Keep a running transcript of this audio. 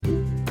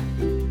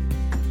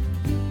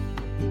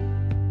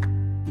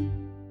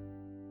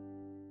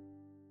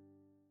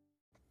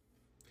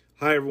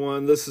Hi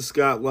everyone, this is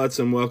Scott Lutz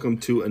and welcome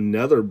to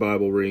another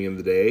Bible reading of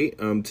the day.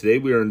 Today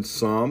we are in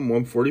Psalm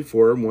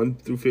 144, 1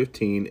 through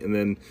 15, and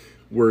then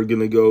we're going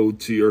to go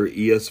to your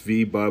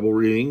ESV Bible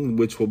reading,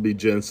 which will be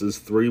Genesis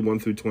 3, 1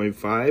 through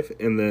 25,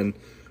 and then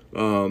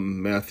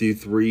Matthew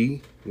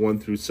 3, 1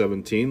 through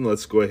 17.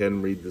 Let's go ahead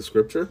and read the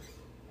scripture.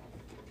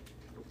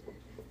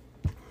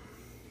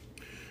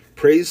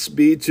 Praise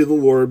be to the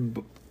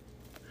Lord,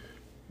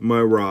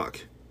 my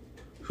rock,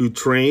 who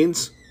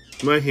trains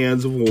my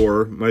hands of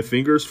war, my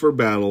fingers for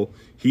battle.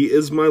 He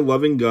is my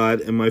loving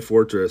God and my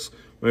fortress,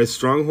 my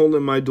stronghold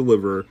and my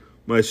deliverer,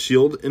 my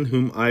shield in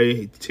whom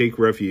I take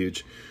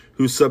refuge,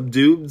 who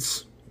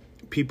subdues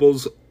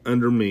peoples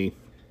under me.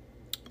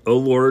 O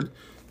Lord,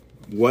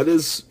 what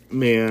is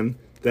man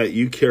that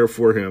you care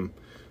for him,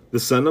 the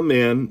son of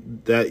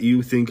man that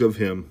you think of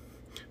him?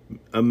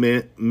 A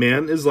man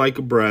is like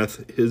a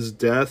breath, his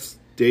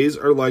days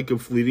are like a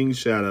fleeting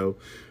shadow.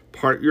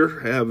 Part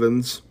your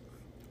heavens,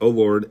 O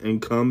Lord,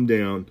 and come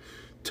down.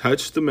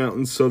 Touch the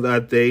mountains so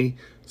that they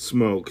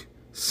smoke.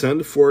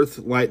 Send forth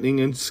lightning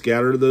and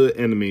scatter the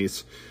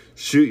enemies.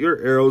 Shoot your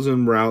arrows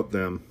and rout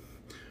them.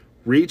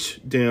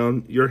 Reach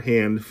down your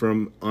hand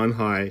from on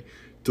high.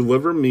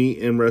 Deliver me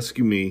and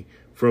rescue me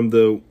from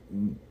the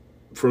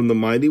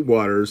mighty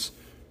waters,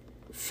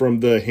 from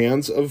the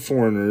hands of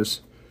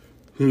foreigners,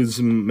 whose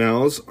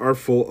mouths are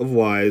full of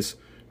lies,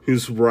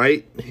 whose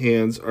right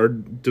hands are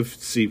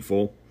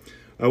deceitful.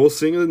 I will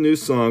sing a new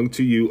song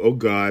to you, O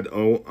God.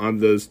 On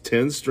the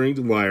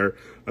 10-stringed lyre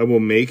I will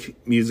make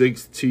music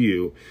to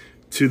you.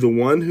 To the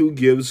one who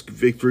gives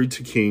victory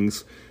to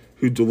kings,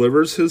 who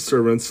delivers his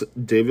servants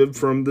David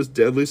from this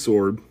deadly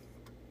sword.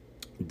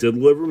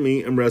 Deliver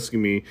me and rescue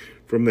me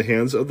from the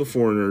hands of the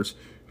foreigners,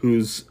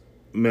 whose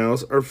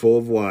mouths are full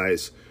of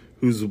lies,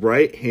 whose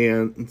right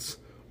hands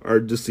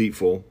are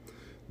deceitful.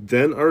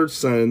 Then our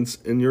sons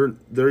in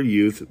their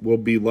youth will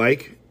be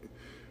like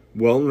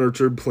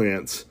well-nurtured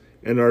plants,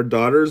 and our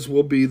daughters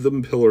will be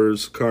the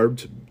pillars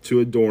carved to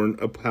adorn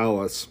a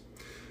palace.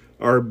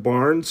 Our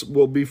barns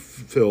will be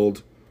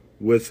filled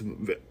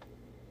with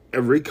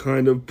every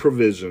kind of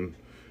provision.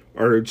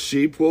 Our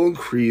sheep will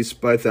increase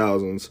by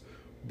thousands,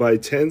 by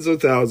tens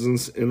of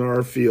thousands in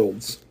our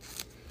fields.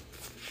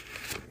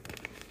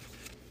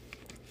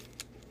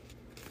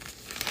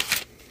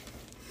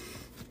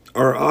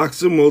 Our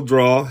oxen will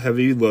draw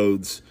heavy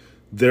loads.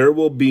 There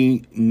will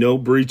be no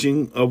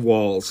breaching of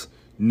walls,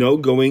 no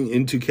going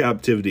into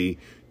captivity,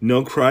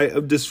 no cry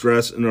of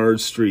distress in our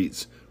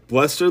streets.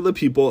 Blessed are the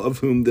people of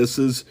whom this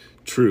is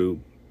true.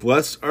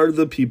 Blessed are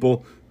the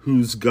people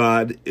whose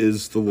God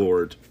is the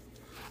Lord.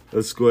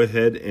 Let's go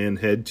ahead and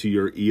head to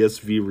your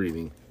ESV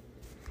reading.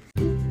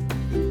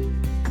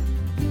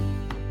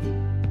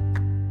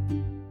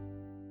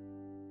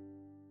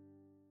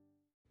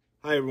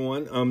 Hi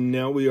everyone.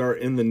 Now we are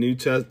in the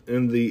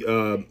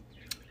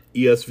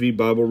ESV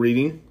Bible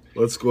reading.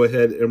 Let's go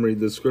ahead and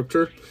read the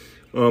scripture.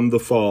 The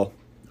fall.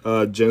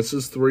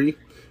 Genesis 3,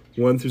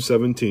 1 through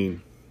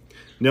 17.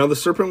 Now the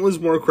serpent was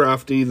more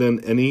crafty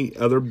than any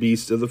other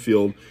beast of the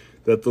field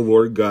that the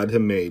Lord God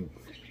had made.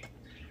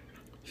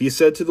 He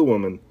said to the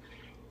woman,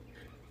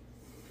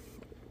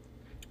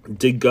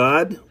 "Did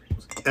God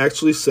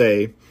actually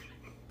say,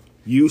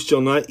 'You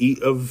shall not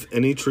eat of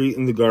any tree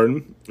in the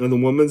garden'?" And the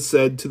woman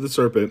said to the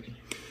serpent,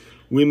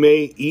 "We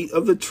may eat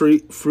of the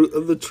fruit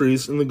of the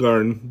trees in the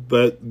garden,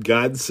 but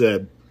God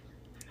said,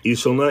 'You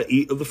shall not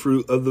eat of the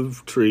fruit of the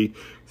tree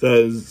that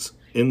is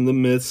in the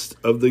midst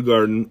of the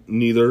garden,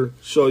 neither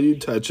shall you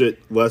touch it,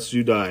 lest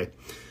you die.'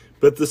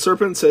 But the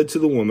serpent said to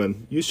the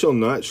woman, 'You shall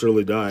not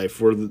surely die,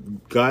 for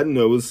God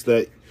knows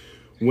that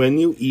when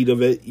you eat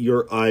of it,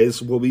 your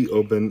eyes will be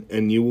open,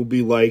 and you will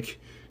be like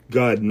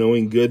God,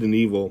 knowing good and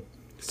evil.'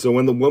 So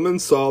when the woman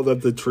saw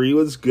that the tree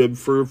was good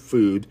for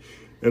food,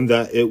 and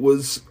that it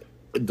was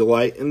a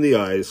delight in the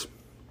eyes,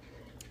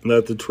 and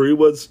that the tree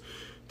was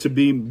to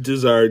be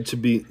desired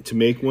to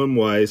make one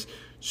wise,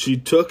 she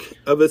took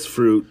of its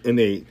fruit and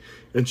ate.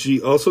 And she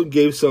also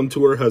gave some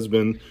to her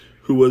husband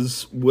who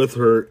was with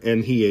her,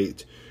 and he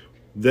ate.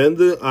 Then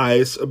the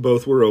eyes of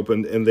both were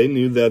opened, and they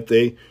knew that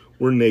they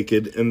were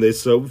naked, and they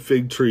sewed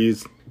fig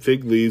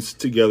leaves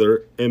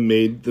together, and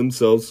made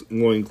themselves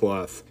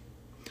loincloth.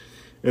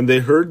 And they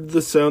heard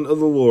the sound of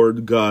the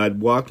Lord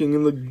God walking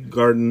in the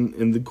garden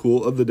in the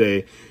cool of the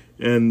day.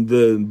 And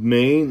the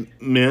man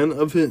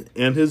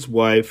and his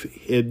wife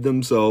hid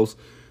themselves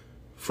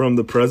from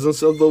the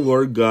presence of the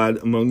Lord God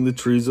among the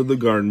trees of the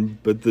garden.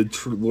 But the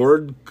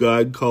Lord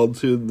God called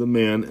to the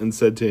man and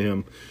said to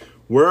him,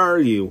 'Where are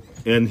you?'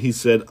 And he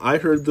said, 'I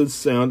heard the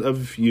sound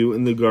of you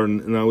in the garden,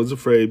 and I was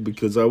afraid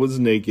because I was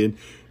naked,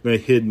 and I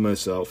hid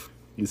myself.'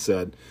 He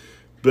said,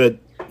 'But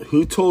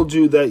who told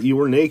you that you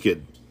were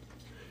naked?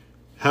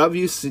 Have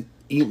you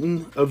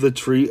eaten of the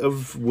tree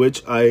of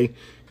which I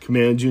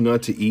commanded you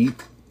not to eat?'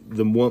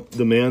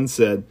 The man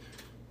said,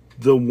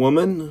 'The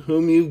woman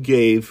whom you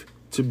gave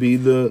to be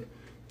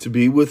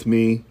with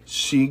me,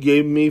 she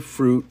gave me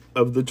fruit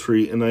of the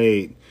tree, and I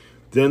ate.'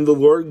 Then the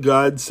Lord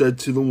God said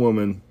to the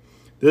woman,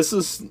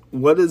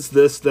 'What is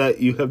this that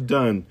you have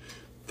done?'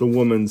 The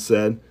woman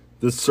said,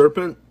 The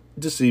serpent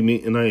deceived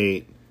me, and I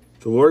ate.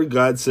 The Lord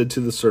God said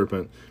to the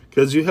serpent,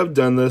 because you have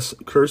done this,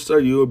 cursed are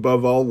you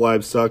above all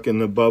livestock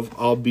and above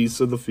all beasts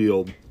of the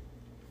field.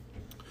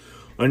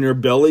 On your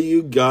belly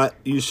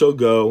you shall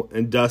go,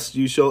 and dust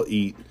you shall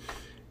eat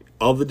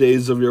all the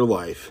days of your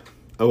life.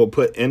 I will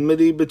put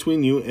enmity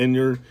between you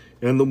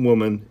and the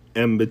woman,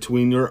 and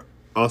between your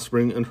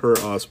offspring and her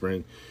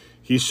offspring.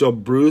 He shall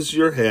bruise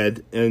your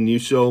head, and you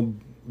shall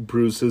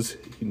bruise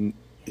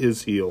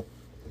his heel.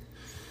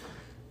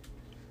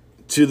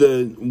 To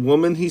the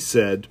woman he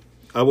said,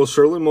 I will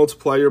surely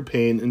multiply your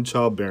pain in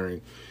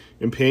childbearing.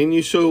 In pain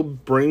you shall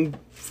bring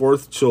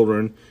forth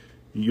children.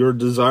 Your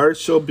desire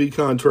shall be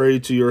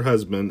contrary to your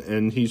husband,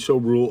 and he shall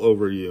rule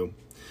over you.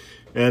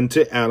 And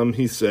to Adam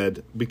he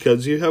said,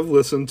 because you have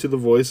listened to the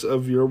voice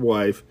of your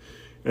wife,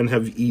 and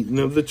have eaten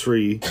of the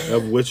tree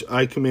of which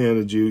I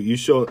commanded you, you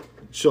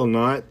shall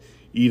not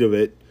eat of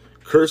it.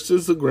 Cursed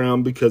is the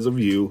ground because of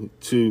you.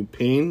 To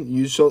pain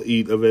you shall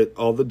eat of it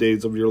all the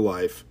days of your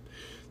life.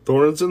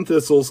 Thorns and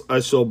thistles I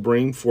shall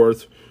bring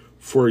forth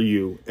for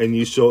you, and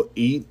you shall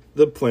eat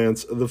the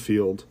plants of the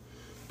field.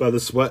 By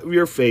the sweat of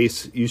your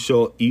face you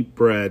shall eat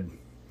bread,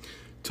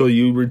 till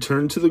you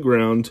return to the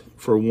ground,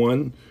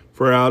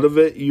 for out of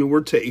it you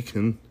were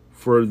taken,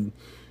 for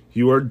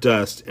you are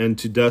dust, and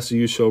to dust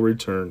you shall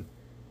return.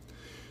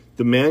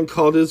 The man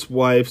called his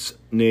wife's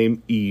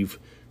name Eve,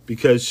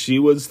 because she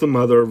was the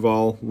mother of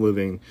all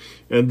living.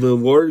 And the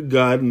Lord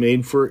God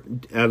made for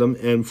Adam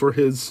and for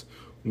his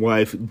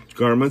wife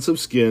garments of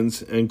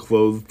skins, and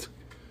clothed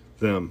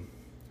them.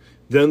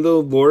 Then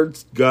the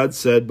Lord God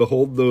said,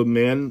 behold, the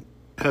man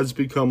has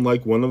become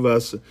like one of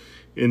us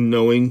in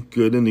knowing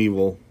good and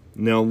evil.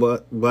 Now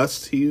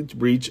lest he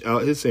reach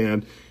out his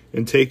hand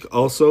and take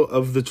also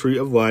of the tree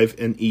of life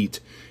and eat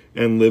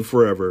and live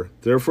forever.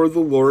 Therefore the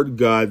Lord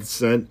God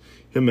sent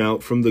him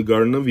out from the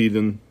Garden of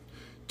Eden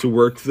to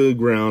work the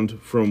ground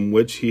from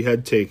which he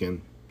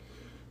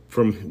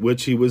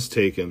was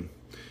taken.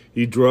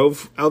 He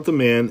drove out the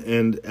man,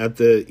 and at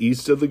the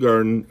east of the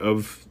Garden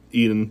of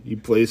Eden he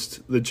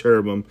placed the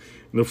cherubim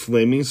and a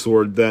flaming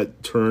sword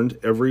that turned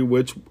every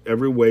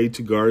way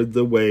to guard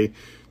the way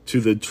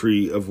to the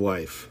tree of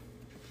life.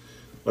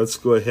 Let's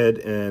go ahead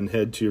and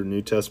head to your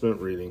New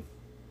Testament reading.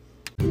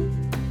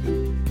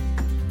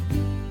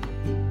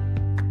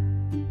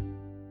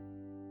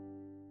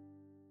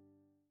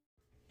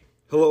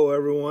 Hello,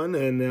 everyone,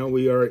 and now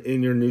we are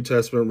in your New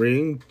Testament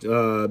reading.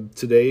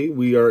 Today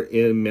we are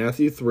in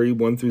Matthew 3,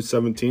 1 through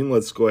 17.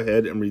 Let's go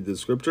ahead and read the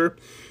scripture.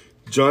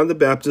 John the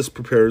Baptist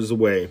prepares the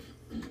way.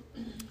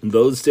 In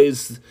those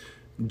days,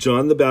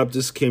 John the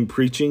Baptist came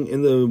preaching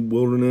in the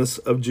wilderness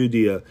of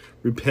Judea,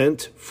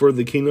 repent, for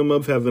the kingdom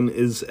of heaven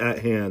is at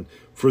hand.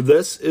 For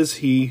this is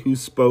he who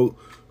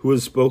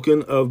was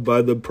spoken of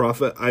by the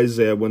prophet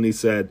Isaiah when he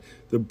said,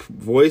 the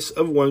voice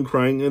of one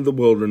crying in the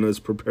wilderness,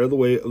 prepare the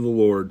way of the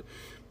Lord,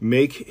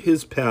 make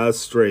his paths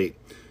straight.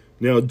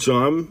 Now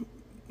John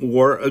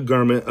wore a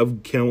garment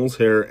of camel's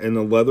hair and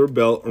a leather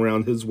belt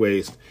around his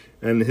waist,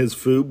 and his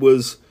food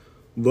was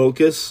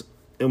locusts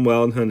and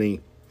wild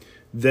honey.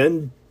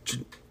 Then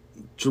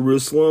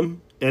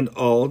Jerusalem and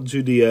all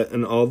Judea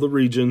and all the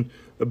region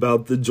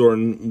about the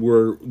Jordan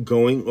were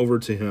going over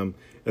to him,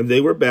 and they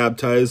were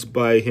baptized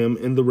by him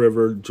in the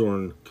river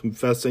Jordan,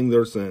 confessing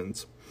their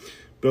sins.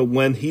 But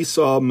when he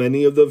saw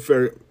many of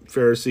the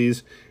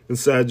Pharisees and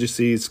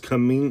Sadducees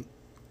coming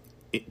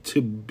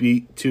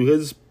to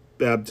his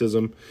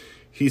baptism,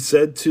 he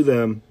said to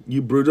them,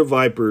 you brood of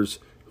vipers,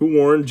 who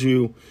warned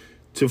you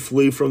to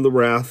flee from the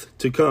wrath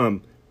to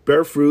come?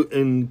 Bear fruit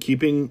in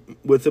keeping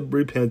with the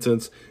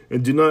repentance,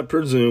 and do not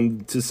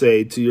presume to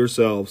say to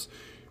yourselves,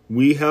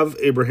 we have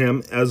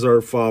Abraham as our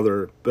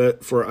father.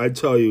 But for I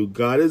tell you,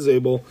 God is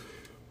able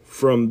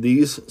from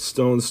these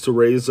stones to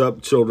raise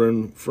up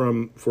children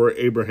for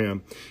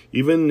Abraham.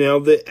 Even now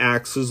the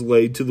axe is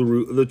laid to the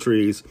root of the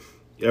trees.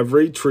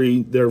 Every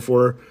tree,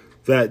 therefore,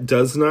 that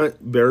does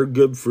not bear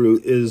good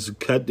fruit is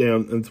cut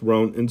down and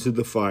thrown into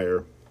the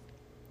fire.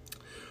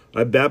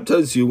 I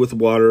baptize you with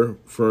water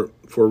for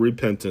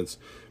repentance,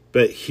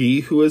 but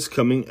he who is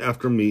coming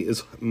after me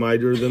is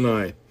mightier than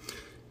I,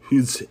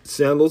 whose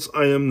sandals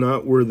I am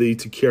not worthy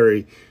to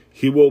carry.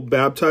 He will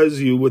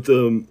baptize you with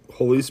the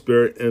Holy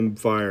Spirit and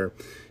fire.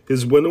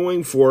 His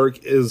winnowing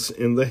fork is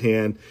in the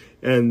hand,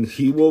 and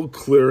he will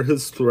clear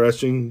his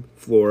threshing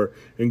floor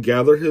and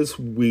gather his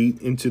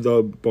wheat into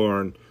the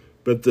barn,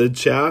 but the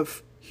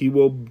chaff he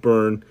will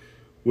burn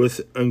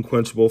with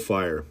unquenchable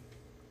fire.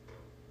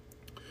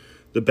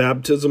 The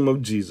baptism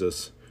of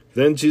Jesus.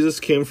 Then Jesus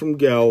came from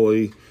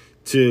Galilee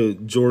to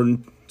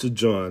Jordan to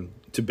John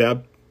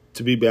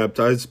to be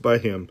baptized by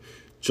him.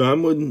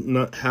 John would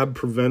not have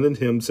prevented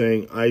him,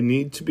 saying, I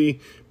need to be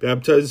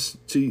baptized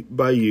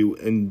by you,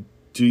 and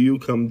do you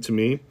come to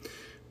me?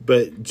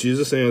 But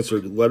Jesus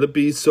answered, let it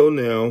be so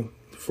now,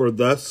 for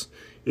thus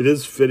it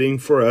is fitting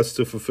for us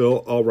to fulfill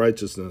all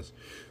righteousness.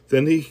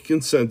 Then he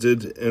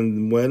consented,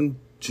 and when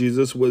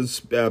Jesus was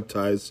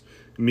baptized,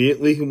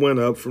 immediately he went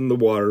up from the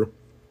water.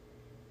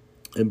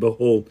 And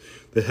behold,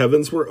 the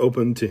heavens were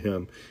opened to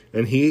him,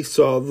 and he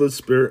saw the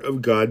Spirit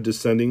of God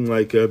descending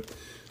like a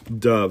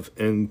dove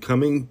and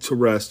coming to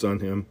rest on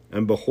him.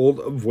 And behold,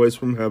 a voice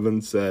from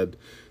heaven said,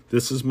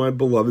 "This is my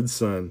beloved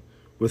Son,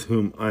 with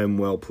whom I am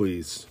well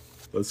pleased."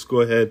 Let's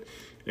go ahead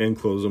and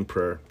close in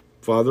prayer.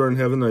 Father in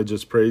heaven, I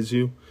just praise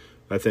you.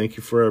 I thank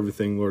you for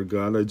everything, Lord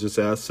God. I just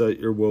ask that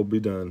your will be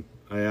done.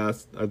 I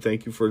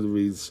thank you for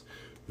these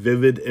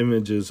vivid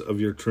images of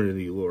your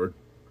Trinity, Lord.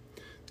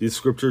 These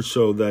scriptures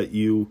show that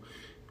you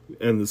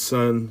and the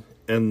Son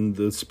and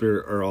the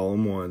Spirit are all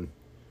in one,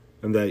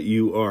 and that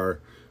you are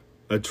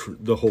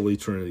the Holy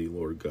Trinity,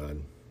 Lord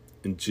God.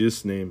 In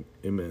Jesus' name,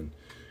 amen.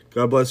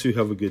 God bless you.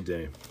 Have a good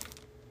day.